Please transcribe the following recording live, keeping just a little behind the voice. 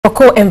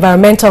Bawku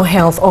Environmental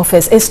Health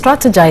Office is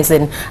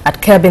strategizing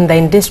at curbing the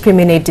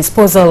indiscriminate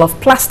disposal of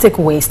plastic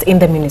waste in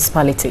the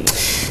municipality.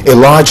 A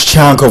large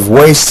chunk of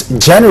waste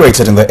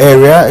generated in the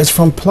area is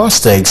from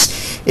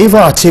plastics. Eva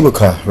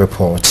Atibuka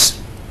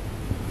reports.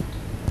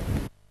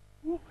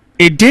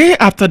 A day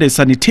after the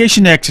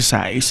sanitation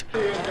exercise,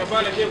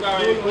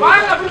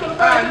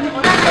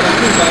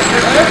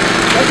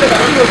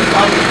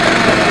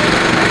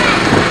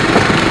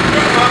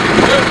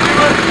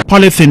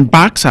 polythene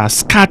bags are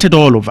scattered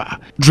all over.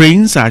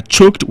 Drains are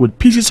choked with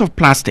pieces of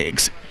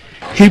plastics.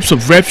 Heaps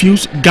of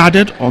refuse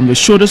gathered on the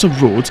shoulders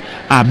of roads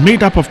are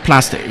made up of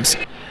plastics.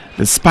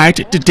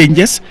 Despite the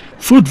dangers,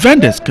 food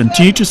vendors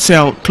continue to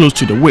sell close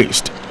to the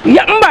waste.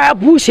 I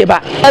don't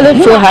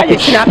feel happy,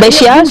 but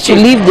she has to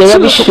leave the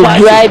rubbish to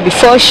dry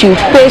before she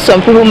pay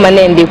some people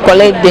money and they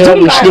collect the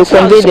rubbish, they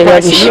convey the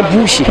rubbish. 2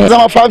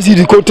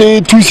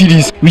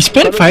 CDs. We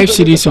spend 5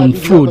 CDs on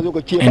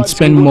food and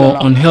spend more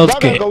on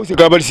healthcare.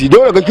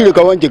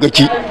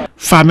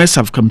 Farmers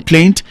have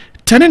complained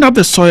turning up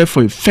the soil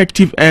for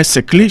effective air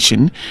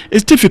circulation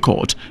is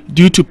difficult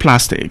due to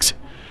plastics.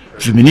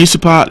 The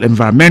Municipal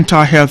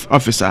Environmental Health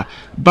Officer,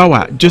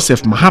 Bawa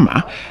Joseph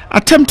Mahama,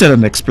 attempted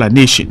an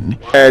explanation.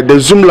 The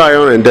Zoom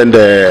Lion and then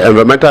the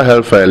environmental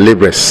health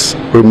laborers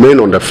remain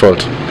on the field.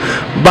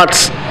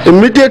 But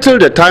immediately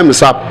the time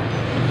is up,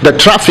 the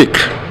traffic,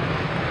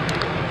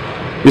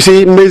 you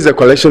see, makes the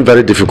collection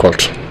very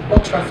difficult.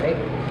 What traffic?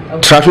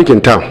 Okay. Traffic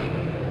in town.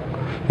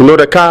 You know,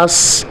 the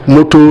cars,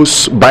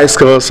 motors,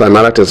 bicycles and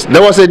other things.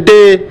 There was a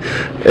day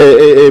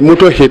a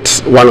motor hit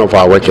one of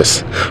our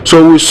workers.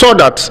 So we saw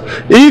that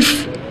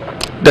if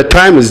the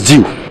time is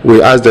due,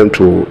 we asked them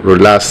to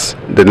relax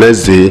the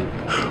next day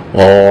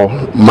or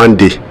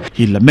Monday.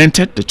 He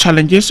lamented the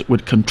challenges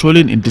with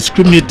controlling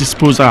indiscriminate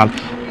disposal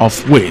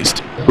of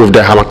waste. With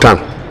the Hamatan,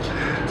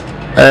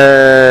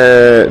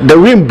 the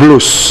wind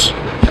blows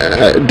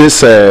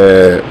this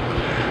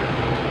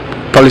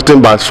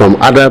polythene bags from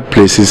other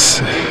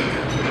places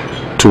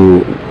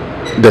to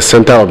the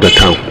center of the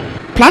town.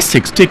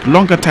 Plastics take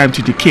longer time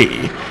to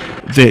decay.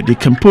 The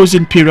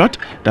decomposing period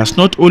does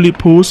not only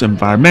pose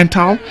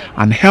environmental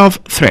and health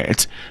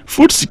threats,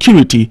 food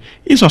security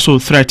is also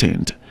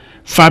threatened.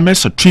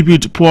 Farmers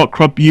attribute poor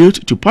crop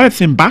yield to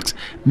polythene bags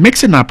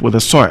mixing up with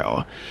the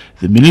soil.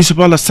 The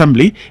Municipal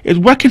Assembly is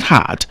working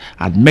hard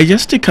at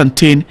measures to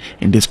contain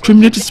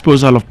indiscriminate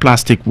disposal of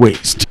plastic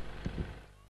waste.